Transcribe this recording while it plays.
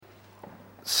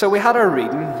So we had our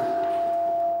reading,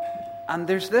 and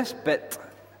there's this bit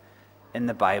in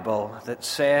the Bible that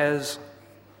says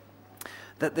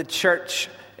that the church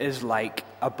is like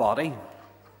a body.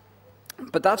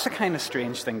 But that's a kind of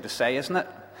strange thing to say, isn't it?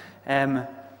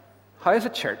 How is a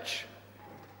church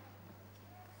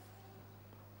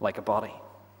like a body?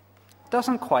 It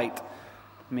doesn't quite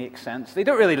make sense. They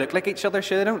don't really look like each other,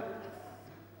 sure they don't.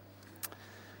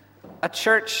 A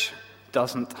church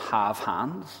doesn't have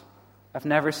hands. I've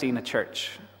never seen a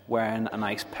church wearing a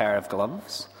nice pair of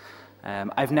gloves.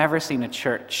 I've never seen a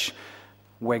church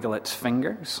wiggle its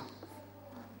fingers.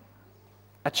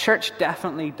 A church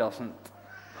definitely doesn't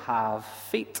have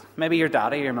feet. Maybe your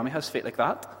daddy or your mummy has feet like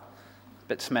that. A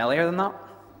bit smellier than that.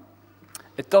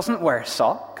 It doesn't wear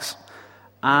socks.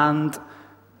 And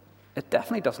it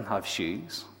definitely doesn't have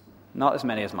shoes. Not as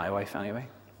many as my wife, anyway.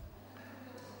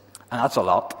 And that's a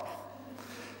lot.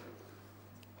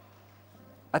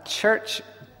 A church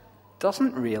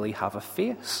doesn't really have a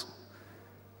face.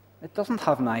 It doesn't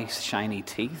have nice, shiny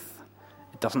teeth.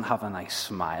 It doesn't have a nice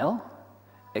smile.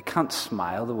 It can't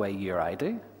smile the way you or I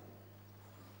do.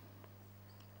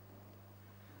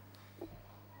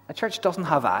 A church doesn't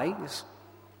have eyes.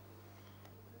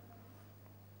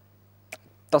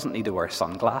 Doesn't need to wear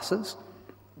sunglasses.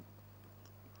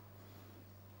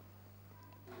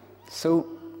 So,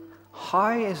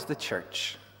 how is the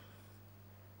church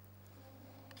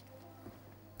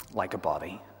like a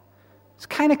body? It's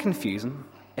kind of confusing.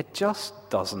 It just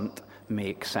doesn't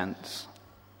make sense.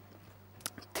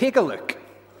 Take a look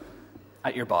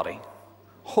at your body.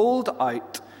 Hold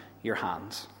out your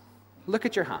hands. Look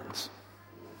at your hands.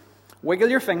 Wiggle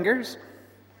your fingers.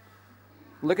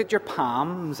 Look at your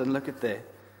palms and look at the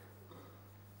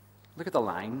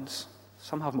lines.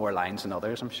 Some have more lines than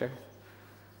others, I'm sure.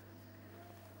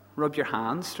 Rub your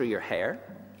hands through your hair,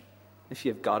 if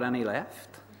you've got any left.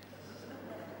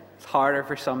 It's harder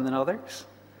for some than others.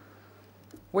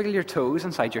 Wiggle your toes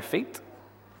inside your feet,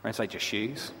 or inside your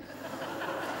shoes.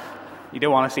 You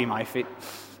don't want to see my feet.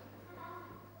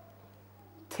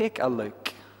 Take a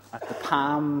look at the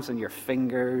palms and your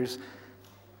fingers.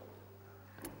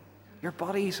 Your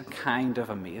body's kind of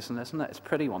amazing, isn't it? It's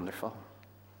pretty wonderful.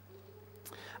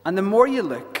 And the more you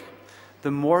look,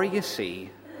 the more you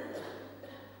see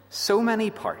so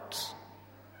many parts,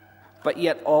 but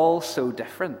yet all so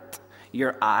different.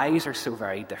 Your eyes are so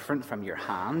very different from your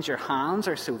hands. Your hands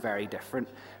are so very different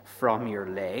from your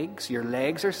legs. Your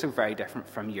legs are so very different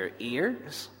from your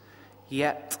ears.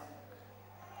 Yet,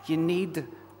 you need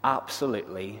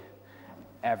absolutely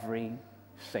every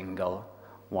single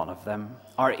one of them.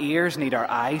 Our ears need our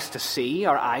eyes to see.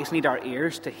 Our eyes need our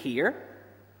ears to hear.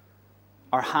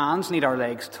 Our hands need our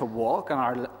legs to walk.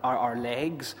 And our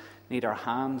legs need our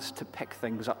hands to pick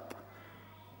things up.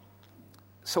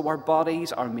 So our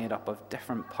bodies are made up of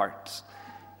different parts,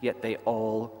 yet they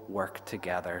all work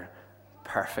together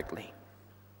perfectly.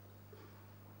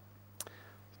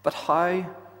 But how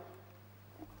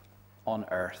on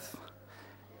earth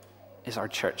is our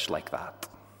church like that?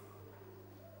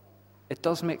 It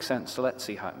does make sense, so let's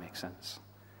see how it makes sense.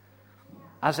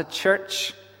 As a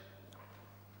church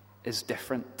is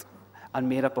different and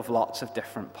made up of lots of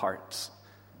different parts,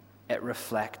 it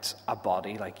reflects a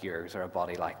body like yours or a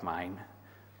body like mine.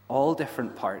 All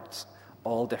different parts,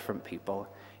 all different people,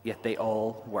 yet they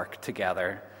all work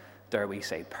together, dare we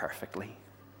say, perfectly.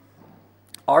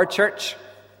 Our church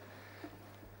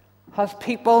has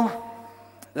people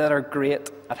that are great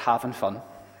at having fun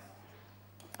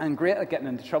and great at getting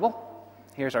into trouble.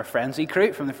 Here's our Frenzy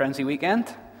crew from the Frenzy weekend,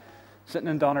 sitting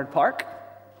in Donard Park.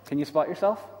 Can you spot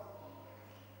yourself?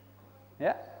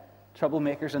 Yeah,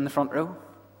 troublemakers in the front row,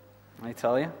 I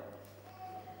tell you.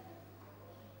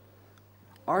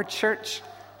 Our church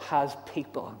has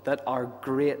people that are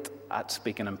great at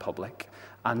speaking in public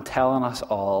and telling us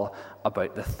all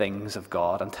about the things of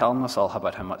God and telling us all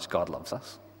about how much God loves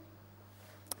us.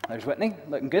 There's Whitney,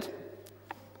 looking good,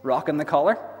 rocking the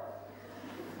collar.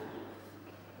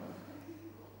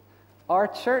 Our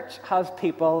church has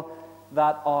people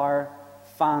that are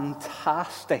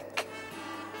fantastic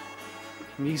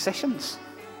musicians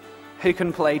who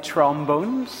can play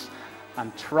trombones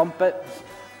and trumpets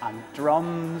and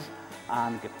drums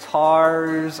and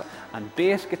guitars and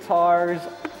bass guitars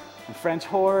and French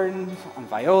horns and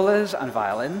violas and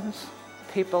violins.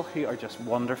 People who are just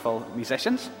wonderful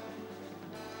musicians.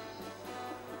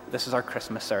 This is our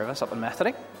Christmas service up in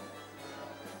Methody.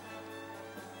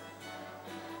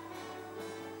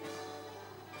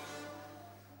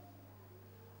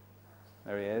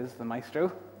 There he is, the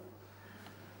maestro.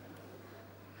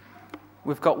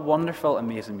 We've got wonderful,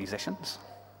 amazing musicians.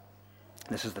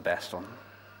 This is the best one.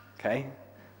 Okay?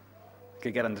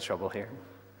 Could get into trouble here.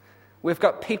 We've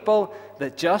got people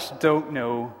that just don't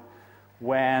know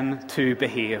when to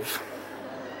behave.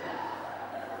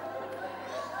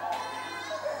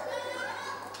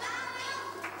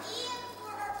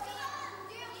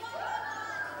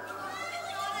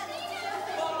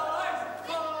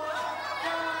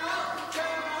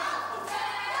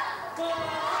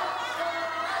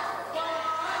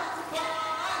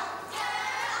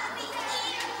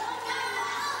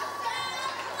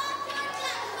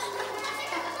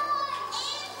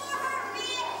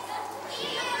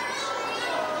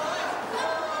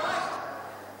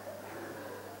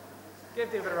 Give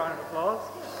David a round of applause.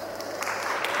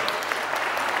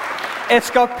 It's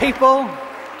got people,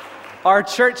 our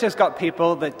church has got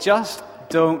people that just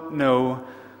don't know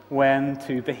when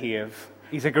to behave.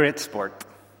 He's a great sport.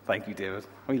 Thank you, David.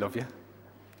 We love you.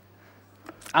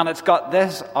 And it's got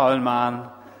this old man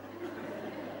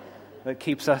that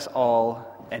keeps us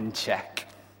all in check.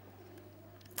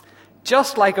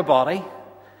 Just like a body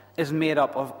is made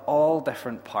up of all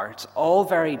different parts, all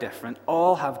very different,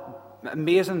 all have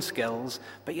amazing skills,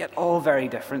 but yet all very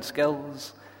different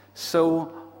skills.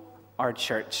 So our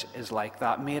church is like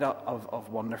that, made up of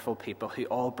wonderful people who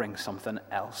all bring something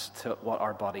else to what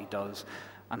our body does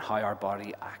and how our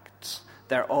body acts.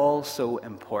 They're all so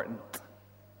important.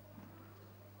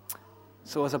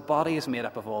 So as a body is made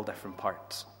up of all different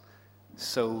parts,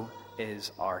 so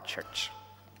is our church.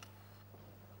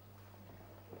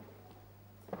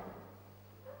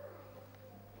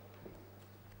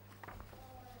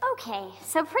 Okay,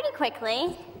 so pretty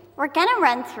quickly, we're going to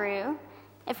run through,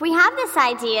 if we have this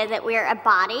idea that we're a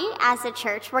body as a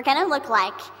church, we're going to look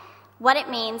like what it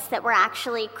means that we're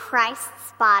actually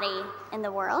Christ's body in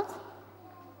the world.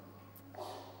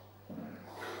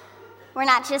 We're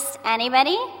not just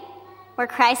anybody, we're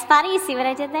Christ's body. You see what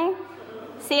I did there?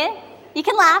 See it? You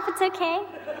can laugh, it's okay.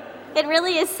 It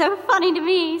really is so funny to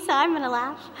me, so I'm going to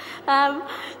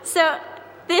laugh. So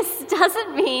this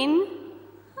doesn't mean...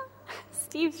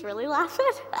 Steve's really laughing.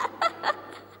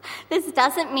 This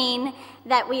doesn't mean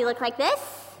that we look like this.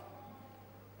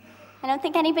 I don't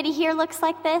think anybody here looks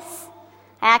like this.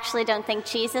 I actually don't think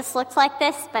Jesus looks like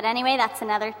this, but anyway, that's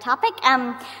another topic.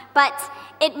 But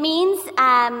it means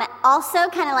also,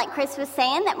 kind of like Chris was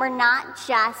saying, that we're not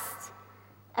just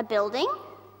a building.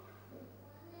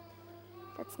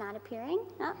 That's not appearing.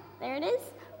 Oh, there it is.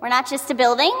 We're not just a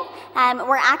building.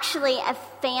 We're actually a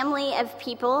family of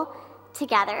people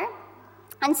together.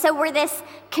 And so we're this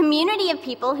community of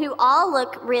people who all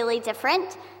look really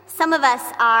different. Some of us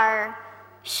are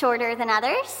shorter than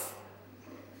others.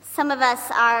 Some of us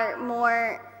are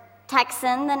more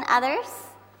Texan than others.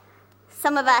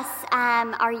 Some of us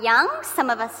are young. Some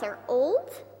of us are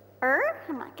older.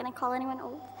 I'm not going to call anyone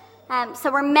old.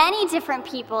 So we're many different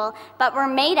people, but we're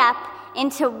made up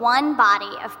into one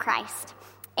body of Christ.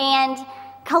 And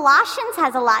Colossians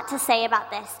has a lot to say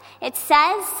about this. It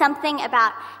says something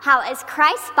about how as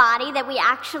Christ's body that we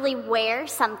actually wear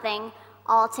something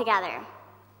all together.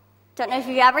 Don't know if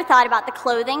you've ever thought about the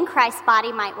clothing Christ's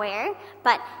body might wear,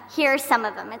 but here are some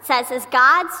of them. It says, as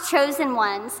God's chosen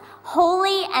ones,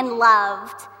 holy and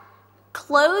loved,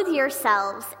 clothe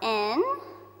yourselves in,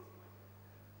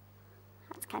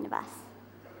 that's kind of us,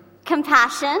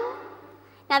 compassion.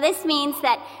 Now, this means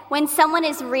that when someone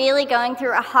is really going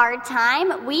through a hard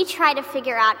time, we try to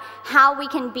figure out how we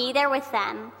can be there with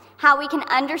them, how we can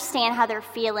understand how they're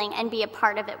feeling and be a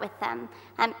part of it with them,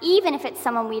 even if it's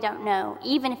someone we don't know,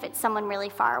 even if it's someone really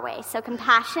far away. So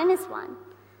compassion is one.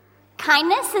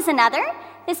 Kindness is another.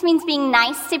 This means being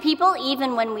nice to people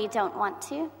even when we don't want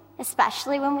to,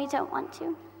 especially when we don't want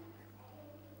to.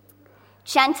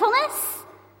 Gentleness.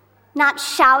 Not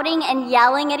shouting and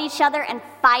yelling at each other and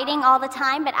fighting all the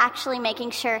time, but actually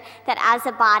making sure that as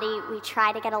a body we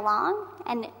try to get along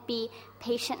and be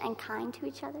patient and kind to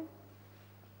each other.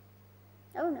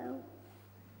 Oh no,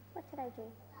 what did I do?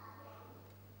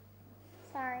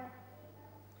 Sorry.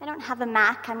 I don't have a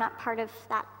Mac, I'm not part of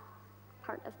that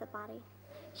part of the body.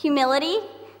 Humility,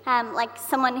 like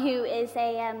someone who is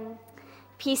a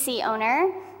PC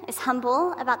owner is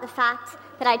humble about the fact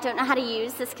that I don't know how to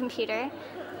use this computer.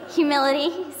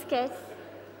 Humility is good.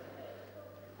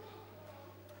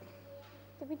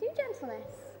 Did we do gentleness?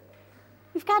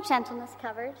 We've got gentleness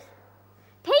covered.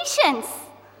 Patience,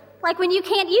 like when you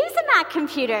can't use a Mac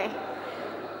computer.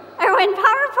 Or when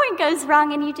PowerPoint goes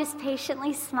wrong and you just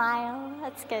patiently smile.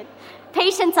 That's good.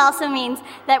 Patience also means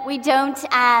that we don't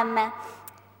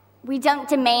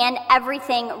demand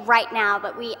everything right now,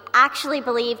 but we actually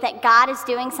believe that God is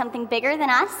doing something bigger than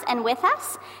us and with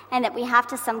us, and that we have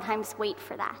to sometimes wait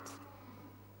for that.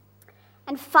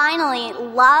 And finally,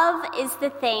 love is the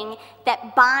thing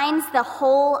that binds the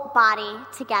whole body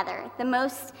together, the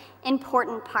most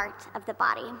important part of the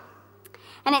body.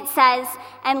 And it says,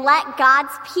 and let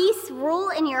God's peace rule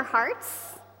in your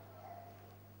hearts,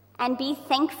 and be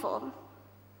thankful.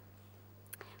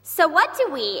 So what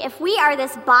do we, if we are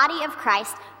this body of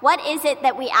Christ, what is it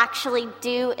that we actually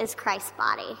do as Christ's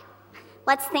body?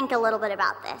 Let's think a little bit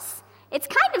about this. It's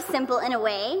kind of simple in a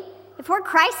way. If we're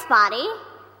Christ's body,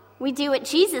 we do what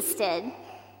Jesus did.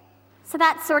 So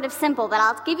that's sort of simple, but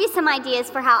I'll give you some ideas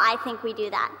for how I think we do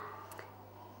that.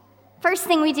 First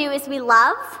thing we do is we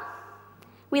love.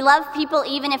 We love people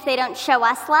even if they don't show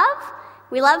us love.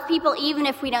 We love people even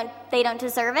if they don't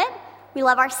deserve it. We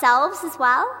love ourselves as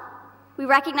well. We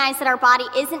recognize that our body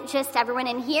isn't just everyone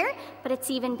in here, but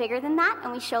it's even bigger than that,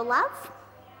 and we show love.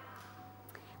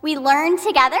 We learn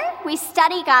together. We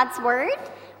study God's word.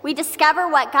 We discover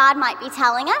what God might be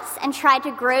telling us and try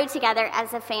to grow together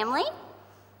as a family.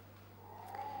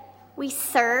 We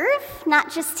serve,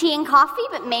 not just tea and coffee,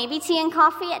 but maybe tea and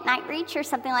coffee at Night Reach or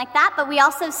something like that. But we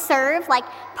also serve, like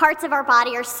parts of our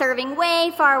body are serving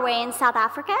way far away in South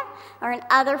Africa or in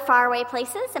other faraway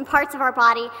places. And parts of our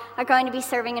body are going to be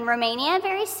serving in Romania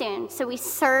very soon. So we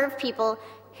serve people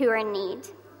who are in need.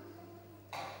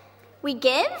 We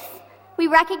give. We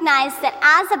recognize that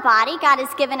as a body, God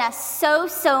has given us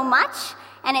so much,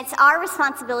 and it's our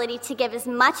responsibility to give as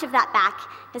much of that back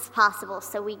as possible,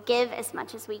 so we give as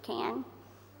much as we can.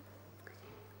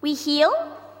 We heal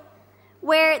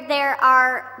where there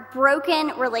are broken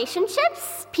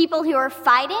relationships, people who are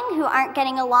fighting, who aren't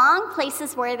getting along,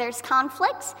 places where there's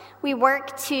conflict. We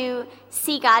work to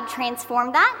see God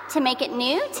transform that, to make it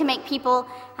new, to make people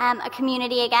a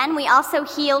community again. We also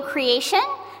heal creation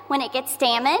when it gets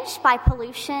damaged by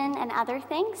pollution and other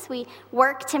things. We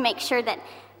work to make sure that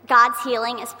God's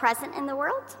healing is present in the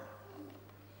world.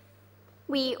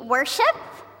 We worship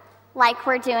like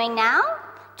we're doing now.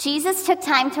 Jesus took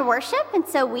time to worship, and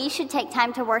so we should take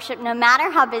time to worship no matter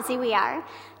how busy we are,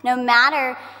 no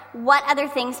matter what other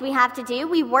things we have to do.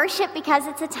 We worship because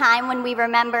it's a time when we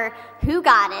remember who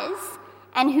God is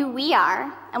and who we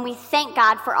are, and we thank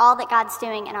God for all that God's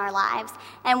doing in our lives,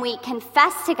 and we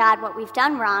confess to God what we've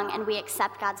done wrong, and we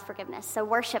accept God's forgiveness. So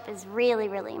worship is really,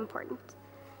 really important.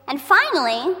 And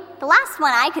finally, the last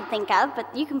one I could think of,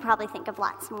 but you can probably think of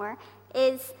lots more,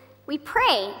 is we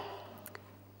pray.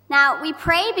 Now, we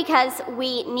pray because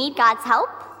we need God's help.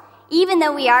 Even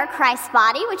though we are Christ's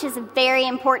body, which is a very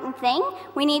important thing,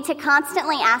 we need to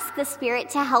constantly ask the Spirit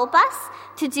to help us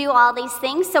to do all these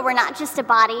things, so we're not just a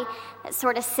body that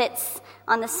sort of sits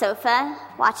on the sofa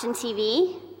watching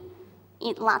TV,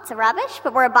 eating lots of rubbish,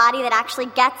 but we're a body that actually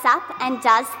gets up and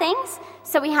does things.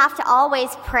 So we have to always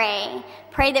pray.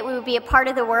 Pray that we would be a part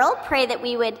of the world, pray that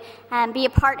we would be a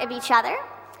part of each other,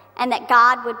 and that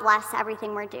God would bless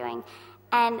everything we're doing.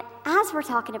 And as we're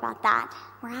talking about that,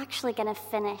 we're actually going to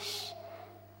finish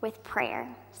with prayer.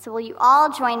 So will you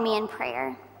all join me in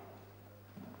prayer?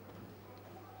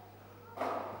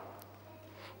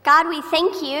 God, we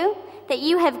thank you that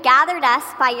you have gathered us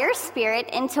by your Spirit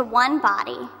into one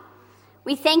body.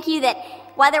 We thank you that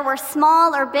whether we're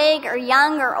small or big or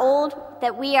young or old,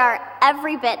 that we are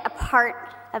every bit a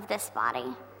part of this body.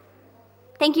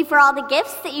 Thank you for all the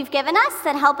gifts that you've given us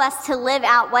that help us to live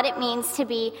out what it means to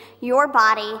be your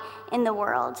body in the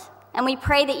world. And we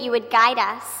pray that you would guide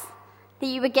us, that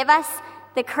you would give us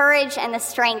the courage and the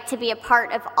strength to be a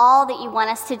part of all that you want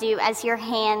us to do as your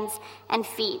hands and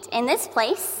feet in this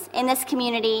place, in this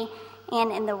community,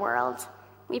 and in the world.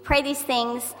 We pray these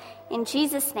things in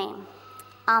Jesus' name.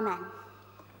 Amen.